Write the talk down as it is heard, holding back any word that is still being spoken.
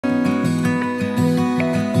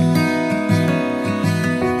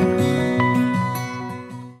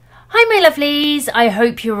Hi lovelies, I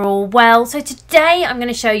hope you're all well. So today I'm going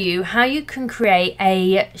to show you how you can create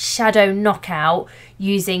a shadow knockout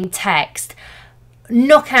using text.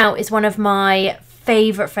 Knockout is one of my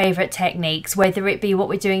favourite techniques, whether it be what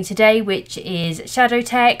we're doing today, which is shadow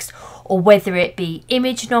text, or whether it be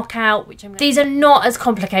image knockout, these are not as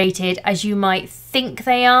complicated as you might think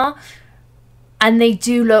they are. And they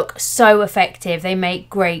do look so effective. They make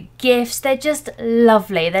great gifts. They're just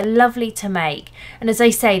lovely. They're lovely to make. And as I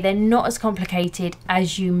say, they're not as complicated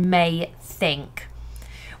as you may think.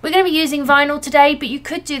 We're going to be using vinyl today, but you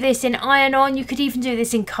could do this in iron-on. You could even do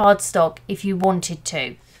this in cardstock if you wanted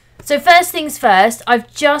to. So first things first,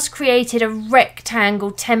 I've just created a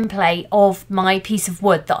rectangle template of my piece of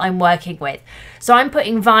wood that I'm working with. So I'm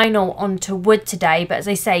putting vinyl onto wood today, but as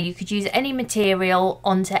I say, you could use any material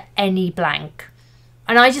onto any blank.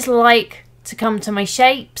 And I just like to come to my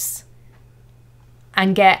shapes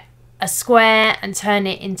and get a square and turn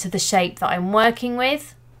it into the shape that I'm working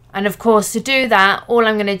with. And of course, to do that, all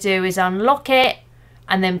I'm going to do is unlock it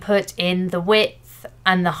and then put in the width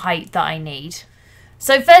and the height that I need.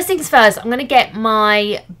 So first things first, I'm going to get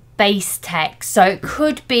my base text. So it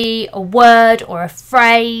could be a word or a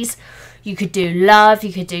phrase. You could do love,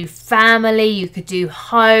 you could do family, you could do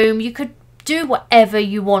home, you could do whatever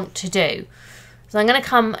you want to do. So I'm going to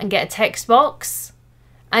come and get a text box,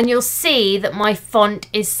 and you'll see that my font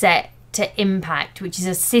is set to Impact, which is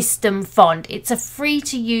a system font. It's a free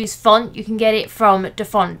to use font. You can get it from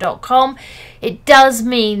dafont.com. It does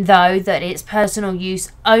mean though that it's personal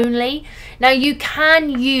use only. Now you can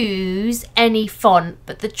use any font,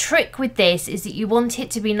 but the trick with this is that you want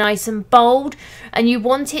it to be nice and bold, and you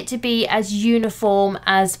want it to be as uniform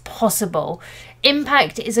as possible.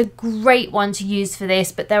 Impact is a great one to use for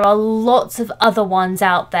this, but there are lots of other ones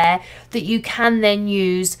out there that you can then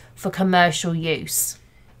use for commercial use.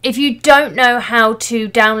 If you don't know how to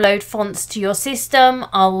download fonts to your system,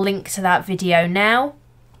 I'll link to that video now.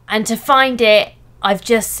 And to find it, I've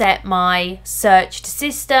just set my search to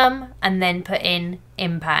system and then put in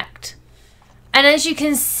Impact. And as you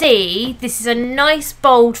can see, this is a nice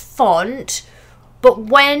bold font, but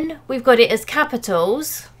when we've got it as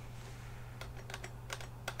capitals,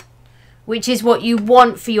 which is what you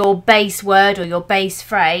want for your base word or your base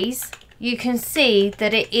phrase, you can see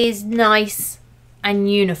that it is nice and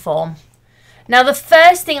uniform. Now the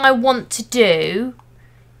first thing I want to do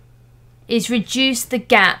is reduce the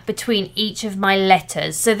gap between each of my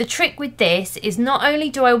letters. So the trick with this is not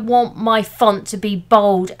only do I want my font to be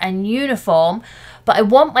bold and uniform, but I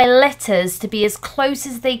want my letters to be as close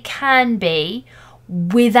as they can be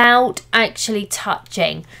without actually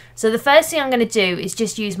touching. So the first thing I'm going to do is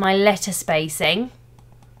just use my letter spacing.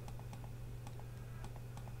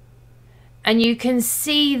 And you can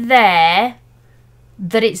see there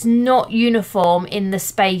that it's not uniform in the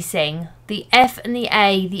spacing. The F and the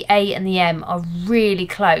A and the M are really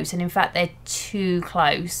close, and in fact they're too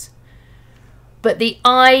close. But the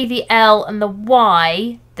I, the L and the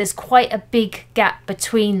Y, there's quite a big gap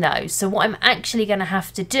between those. So what I'm actually going to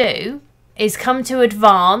have to do is come to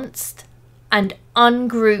Advanced and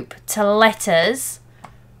ungroup to letters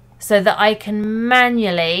so that I can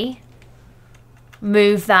manually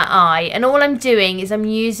move that I. And all I'm doing is I'm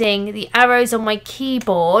using the arrows on my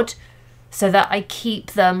keyboard so that I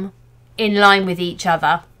keep them in line with each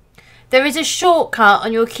other. There is a shortcut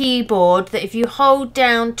on your keyboard that if you hold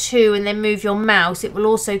down 2 and then move your mouse, it will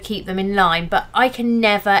also keep them in line, but I can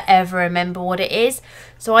never ever remember what it is,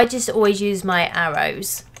 so I just always use my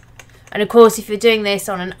arrows. And of course, if you're doing this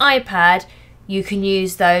on an iPad, you can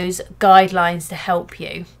use those guidelines to help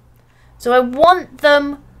you. So I want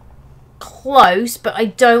them close, but I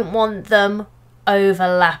don't want them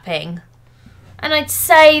overlapping. And I'd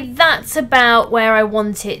say that's about where I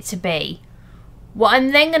want it to be. What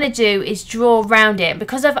I'm then going to do is draw around it.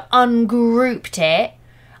 Because I've ungrouped it,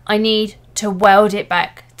 I need to weld it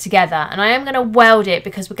back together. And I am going to weld it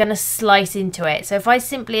because we're going to slice into it. So if I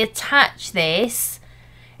simply attach this,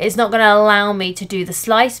 it's not going to allow me to do the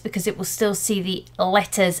slice because it will still see the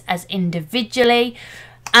letters as individually.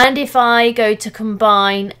 And if I go to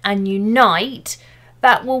combine and unite,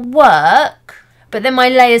 that will work, but then my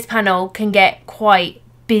layers panel can get quite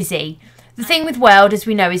busy. The thing with weld, as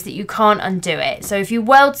we know, is that you can't undo it. So if you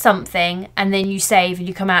weld something and then you save and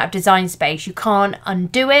you come out of design space, you can't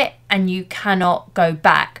undo it and you cannot go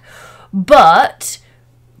back. But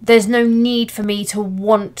there's no need for me to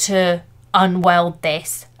want to unweld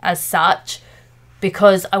this as such,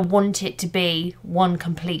 because I want it to be one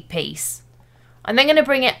complete piece. I'm then going to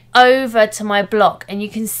bring it over to my block, and you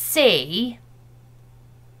can see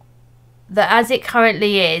that as it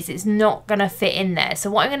currently is, it's not going to fit in there. So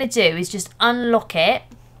what I'm going to do is just unlock it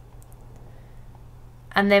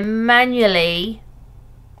and then manually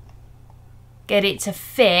get it to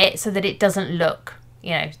fit so that it doesn't look,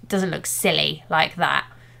 doesn't look silly like that.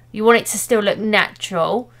 You want it to still look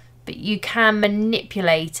natural, but you can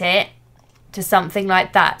manipulate it to something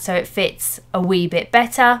like that so it fits a wee bit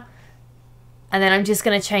better. And then I'm just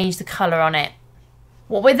going to change the colour on it.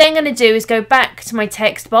 What we're then going to do is go back to my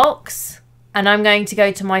text box, and I'm going to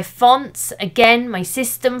go to my fonts, again my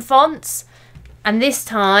system fonts, and this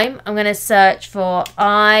time I'm going to search for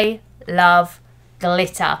I Love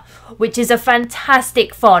Glitter, which is a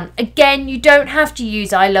fantastic font. Again, you don't have to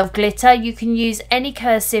use I Love Glitter, you can use any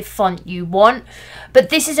cursive font you want, but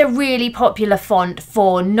this is a really popular font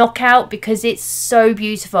for Knockout because it's so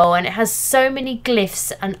beautiful and it has so many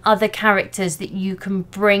glyphs and other characters that you can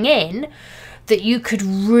bring in that you could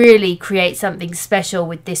really create something special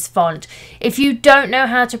with this font. If you don't know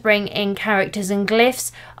how to bring in characters and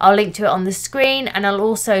glyphs, I'll link to it on the screen, and I'll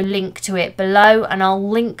also link to it below, and I'll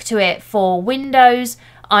link to it for Windows,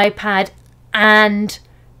 iPad and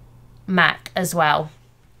Mac as well.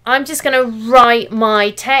 I'm just going to write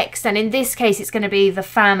my text, and in this case it's going to be the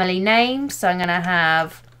family name, so I'm going to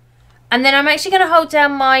have, and then I'm actually going to hold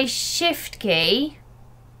down my shift key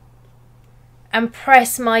and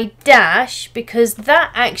press my dash, because that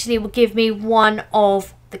actually will give me one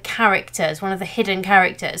of the characters, one of the hidden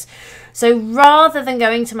characters. So rather than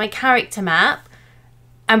going to my character map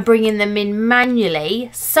and bringing them in manually,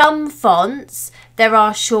 some fonts, there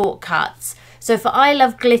are shortcuts. So for I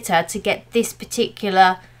Love Glitter, to get this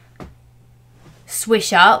particular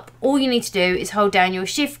swish up, all you need to do is hold down your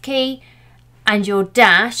shift key and your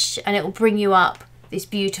dash, and it will bring you up this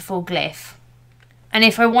beautiful glyph. And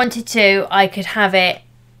if I wanted to, I could have it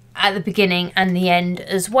at the beginning and the end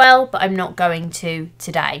as well, but I'm not going to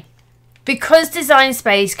today. Because Design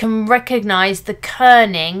Space can recognise the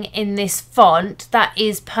kerning in this font, that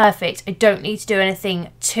is perfect. I don't need to do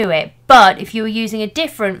anything to it. But if you were using a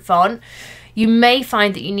different font, you may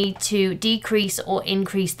find that you need to decrease or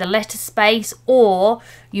increase the letter space, or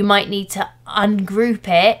you might need to ungroup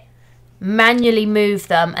it, manually move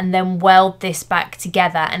them, and then weld this back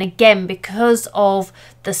together. And again, because of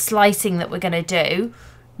the slicing that we're going to do,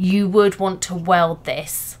 you would want to weld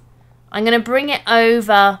this. I'm going to bring it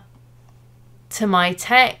over to my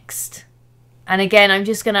text, and again I'm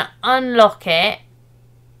just going to unlock it,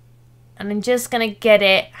 and I'm just going to get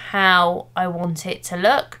it how I want it to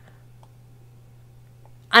look.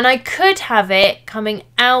 And I could have it coming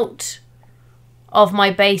out of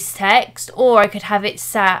my base text, or I could have it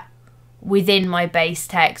sat within my base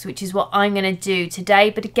text, which is what I'm going to do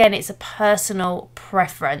today. But again, it's a personal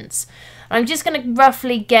preference. I'm just going to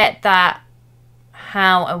roughly get that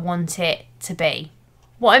how I want it to be.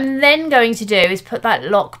 What I'm then going to do is put that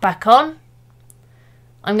lock back on.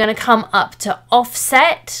 I'm going to come up to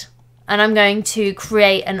offset, and I'm going to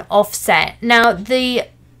create an offset. Now, the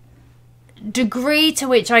degree to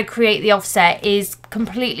which I create the offset is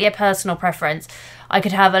completely a personal preference. I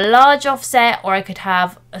could have a large offset, or I could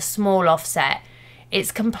have a small offset.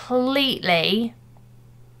 It's completely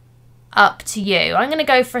up to you. I'm going to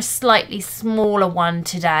go for a slightly smaller one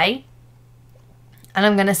today, and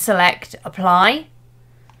I'm going to select apply.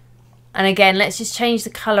 And again, let's just change the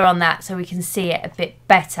colour on that so we can see it a bit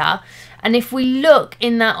better. And if we look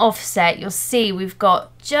in that offset, you'll see we've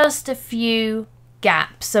got just a few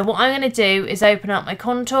gaps. So what I'm going to do is open up my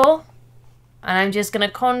contour, and I'm just going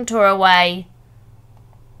to contour away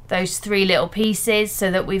those three little pieces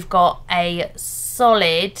so that we've got a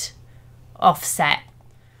solid offset.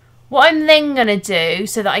 What I'm then going to do,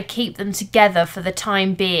 so that I keep them together for the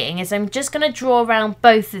time being, is I'm just going to draw around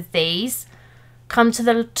both of these, come to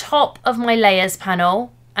the top of my layers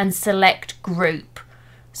panel and select group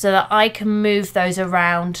so that I can move those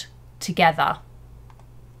around together.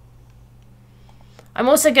 I'm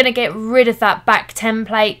also going to get rid of that back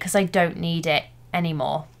template because I don't need it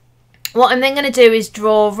anymore. What I'm then going to do is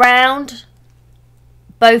draw around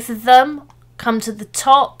both of them, come to the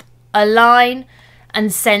top, align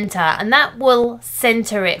and center, and that will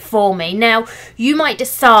center it for me. Now, you might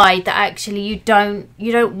decide that actually you don't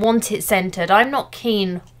want it centered. I'm not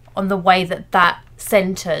keen on the way that that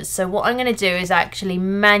centers. So what I'm going to do is actually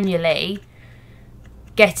manually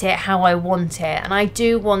get it how I want it, and I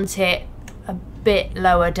do want it a bit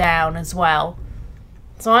lower down as well.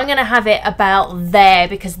 So I'm going to have it about there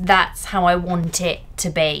because that's how I want it to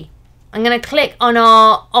be. I'm going to click on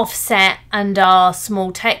our offset and our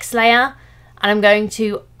small text layer, and I'm going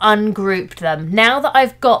to ungroup them. Now that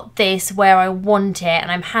I've got this where I want it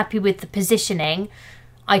and I'm happy with the positioning,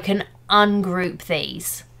 I can ungroup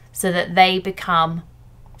these so that they become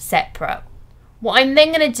separate. What I'm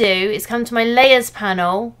then going to do is come to my layers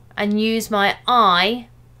panel and use my eye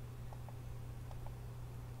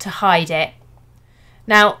to hide it.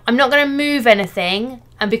 Now, I'm not going to move anything,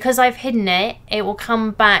 and because I've hidden it, it will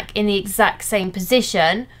come back in the exact same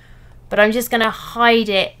position, but I'm just going to hide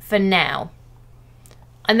it for now.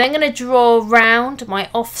 I'm then going to draw around my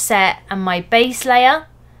offset and my base layer.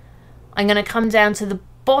 I'm going to come down to the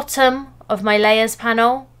bottom of my layers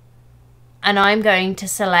panel, and I'm going to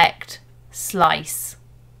select slice.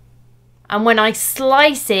 And when I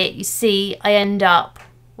slice it, you see I end up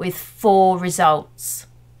with 4 results.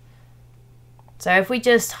 So if we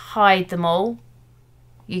just hide them all,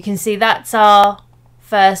 you can see that's our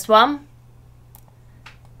first one.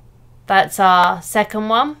 That's our second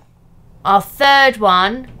one. Our third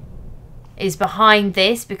one is behind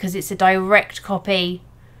this because it's a direct copy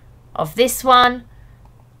of this one.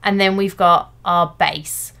 And then we've got our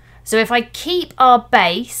base. So if I keep our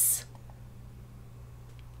base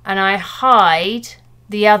and I hide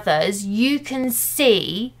the others, you can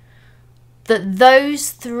see that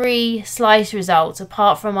those 3 slice results,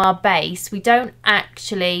 apart from our base, we don't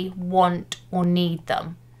actually want or need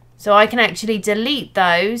them. So I can actually delete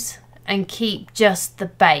those and keep just the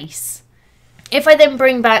base. If I then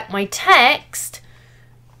bring back my text,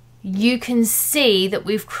 you can see that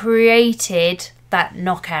we've created that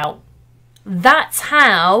knockout. That's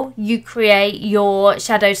how you create your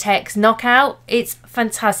shadow text knockout. It's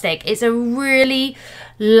fantastic. It's a really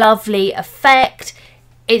lovely effect.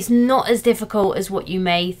 It's not as difficult as what you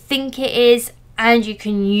may think it is, and you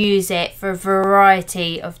can use it for a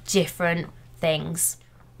variety of different things.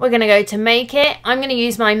 We're going to go to Make It. I'm going to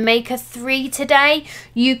use my Maker 3 today.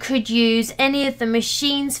 You could use any of the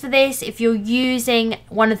machines for this. If you're using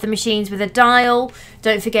one of the machines with a dial,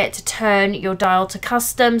 don't forget to turn your dial to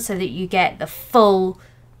custom so that you get the full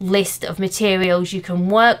list of materials you can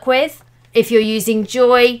work with. If you're using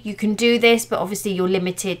Joy, you can do this, but obviously you're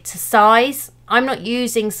limited to size. I'm not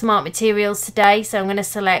using Smart Materials today, so I'm going to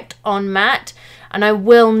select on mat, and I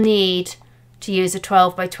will need to use a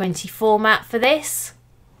 12 by 20 format for this.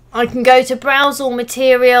 I can go to browse all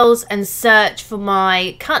materials and search for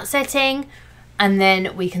my cut setting, and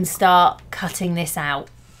then we can start cutting this out.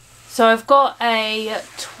 So I've got a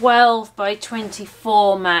 12 by 20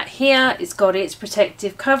 format here. It's got its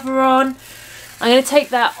protective cover on. I'm going to take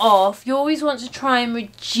that off. You always want to try and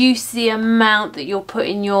reduce the amount that you're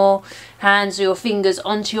putting your hands or your fingers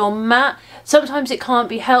onto your mat. Sometimes it can't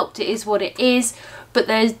be helped, it is what it is, but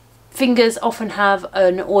fingers often have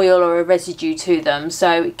an oil or a residue to them,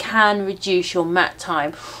 so it can reduce your mat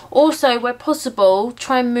time. Also, where possible,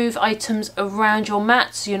 try and move items around your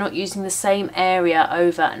mat so you're not using the same area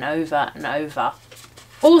over and over and over.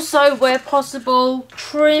 Also, where possible,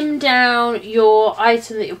 trim down your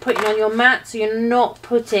item that you're putting on your mat so you're not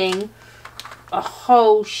putting a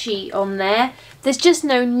whole sheet on there. There's just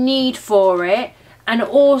no need for it. And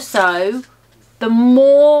also, the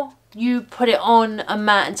more you put it on a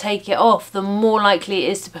mat and take it off, the more likely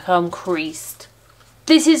it is to become creased.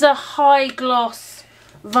 This is a high gloss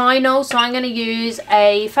vinyl, so I'm going to use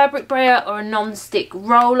a fabric brayer or a non-stick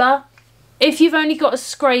roller. If you've only got a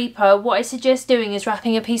scraper, what I suggest doing is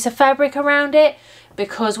wrapping a piece of fabric around it,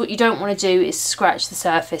 because what you don't want to do is scratch the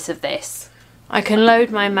surface of this. I can load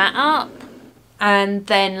my mat up and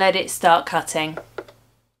then let it start cutting.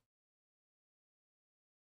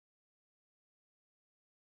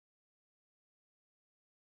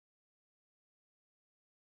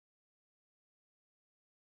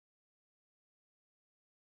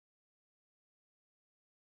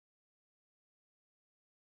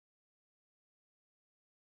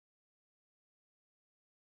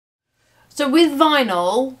 So with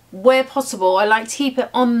vinyl, where possible, I like to keep it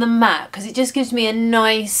on the mat because it just gives me a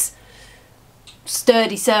nice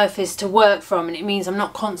sturdy surface to work from, and it means I'm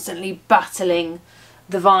not constantly battling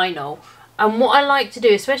the vinyl. And what I like to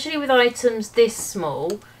do, especially with items this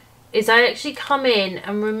small, is I actually come in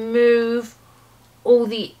and remove all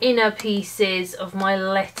the inner pieces of my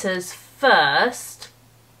letters first,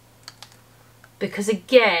 because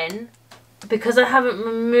again, because I haven't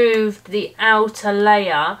removed the outer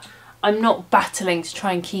layer, I'm not battling to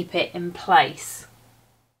try and keep it in place.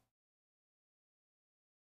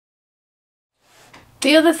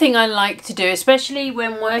 The other thing I like to do, especially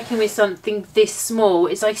when working with something this small,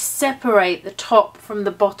 is I separate the top from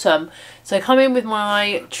the bottom. So I come in with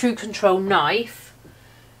my True Control knife,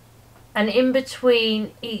 and in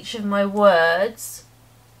between each of my words,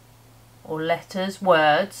 or letters,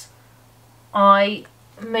 words, I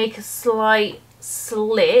make a slight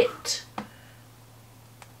slit.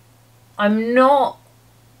 I'm not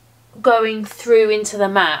going through into the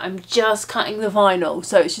mat, I'm just cutting the vinyl,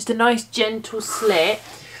 so it's just a nice gentle slit,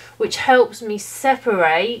 which helps me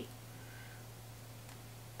separate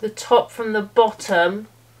the top from the bottom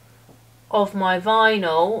of my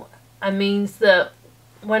vinyl, and means that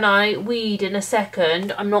when I weed in a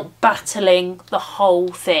second, I'm not battling the whole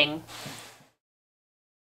thing.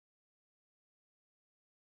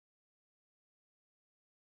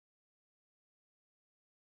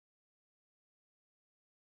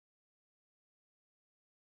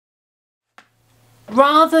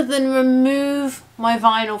 Rather than remove my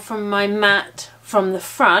vinyl from my mat from the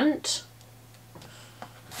front,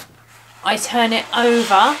 I turn it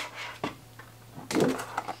over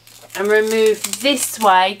and remove this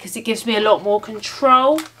way because it gives me a lot more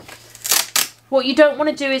control. What you don't want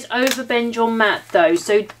to do is overbend your mat though,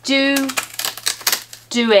 so do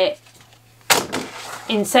it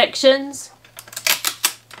in sections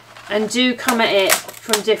and do come at it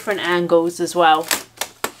from different angles as well.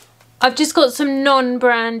 I've just got some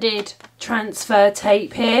non-branded transfer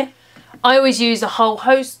tape here. I always use a whole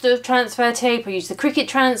host of transfer tape. I use the Cricut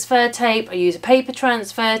transfer tape, I use a paper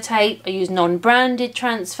transfer tape, I use non-branded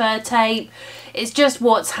transfer tape. It's just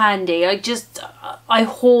what's handy. I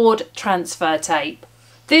hoard transfer tape.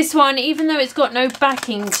 This one, even though it's got no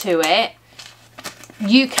backing to it,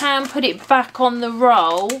 you can put it back on the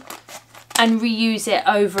roll and reuse it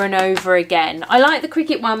over and over again. I like the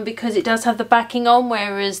Cricut one because it does have the backing on,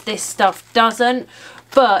 whereas this stuff doesn't,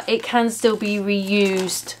 but it can still be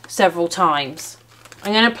reused several times.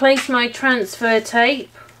 I'm going to place my transfer tape.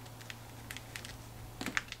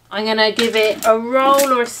 I'm going to give it a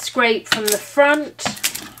roll or a scrape from the front.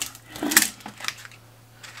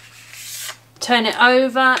 Turn it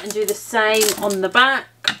over and do the same on the back.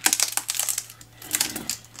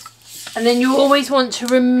 And then you always want to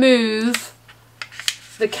remove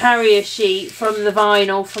the carrier sheet from the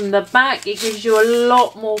vinyl from the back. It gives you a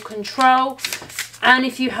lot more control, and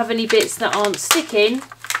if you have any bits that aren't sticking,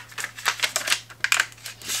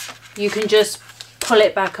 you can just pull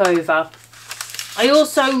it back over. I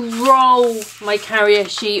also roll my carrier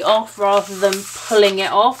sheet off rather than pulling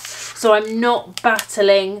it off, so I'm not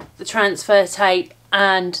battling the transfer tape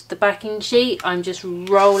and the backing sheet, I'm just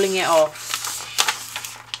rolling it off.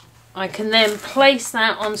 I can then place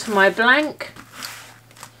that onto my blank.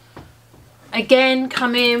 Again,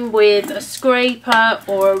 come in with a scraper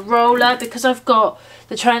or a roller. Because I've got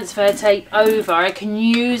the transfer tape over, I can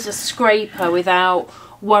use a scraper without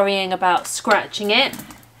worrying about scratching it.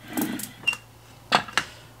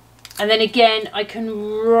 And then again, I can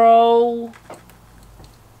roll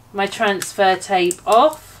my transfer tape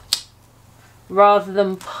off rather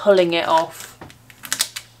than pulling it off.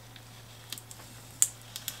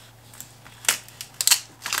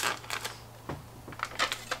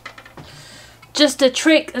 Just a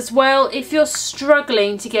trick as well, if you're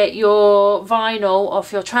struggling to get your vinyl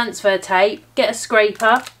off your transfer tape, get a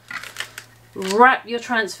scraper, wrap your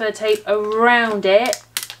transfer tape around it,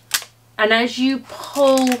 and as you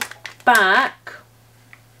pull back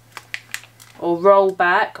or roll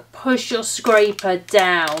back, push your scraper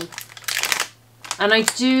down. And I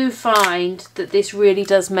do find that this really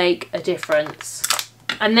does make a difference.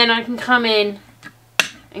 And then I can come in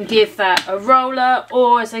and give that a roller,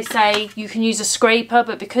 or as I say, you can use a scraper,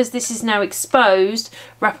 but because this is now exposed,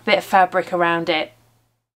 wrap a bit of fabric around it.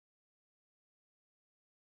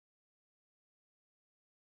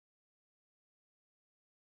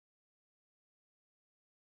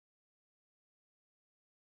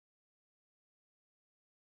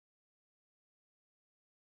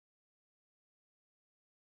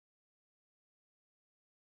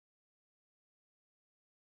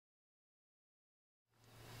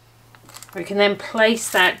 We can then place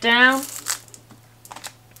that down.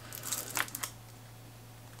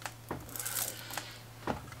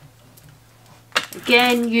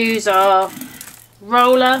 Again, use our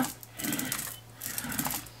roller.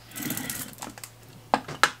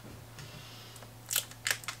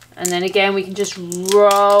 And then again, we can just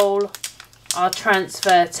roll our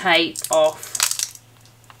transfer tape off.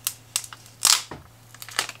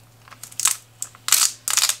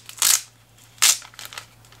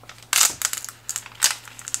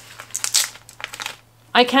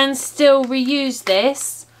 I can still reuse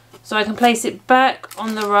this, so I can place it back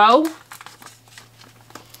on the roll,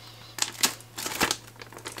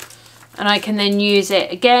 and I can then use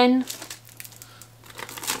it again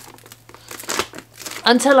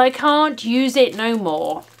until I can't use it no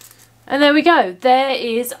more. And there we go, there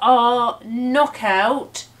is our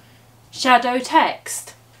knockout shadow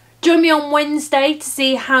text. Join me on Wednesday to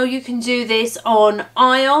see how you can do this on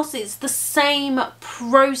iOS. It's the same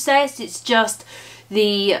process, it's just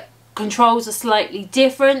the controls are slightly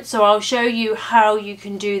different, so I'll show you how you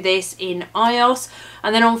can do this in iOS.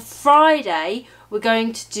 And then on Friday we're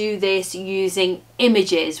going to do this using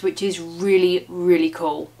images, which is really, really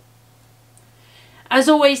cool. As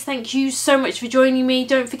always, thank you so much for joining me.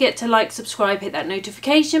 Don't forget to like, subscribe, hit that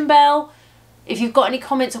notification bell. If you've got any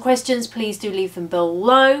comments or questions, please do leave them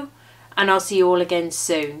below, and I'll see you all again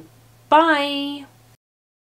soon. Bye!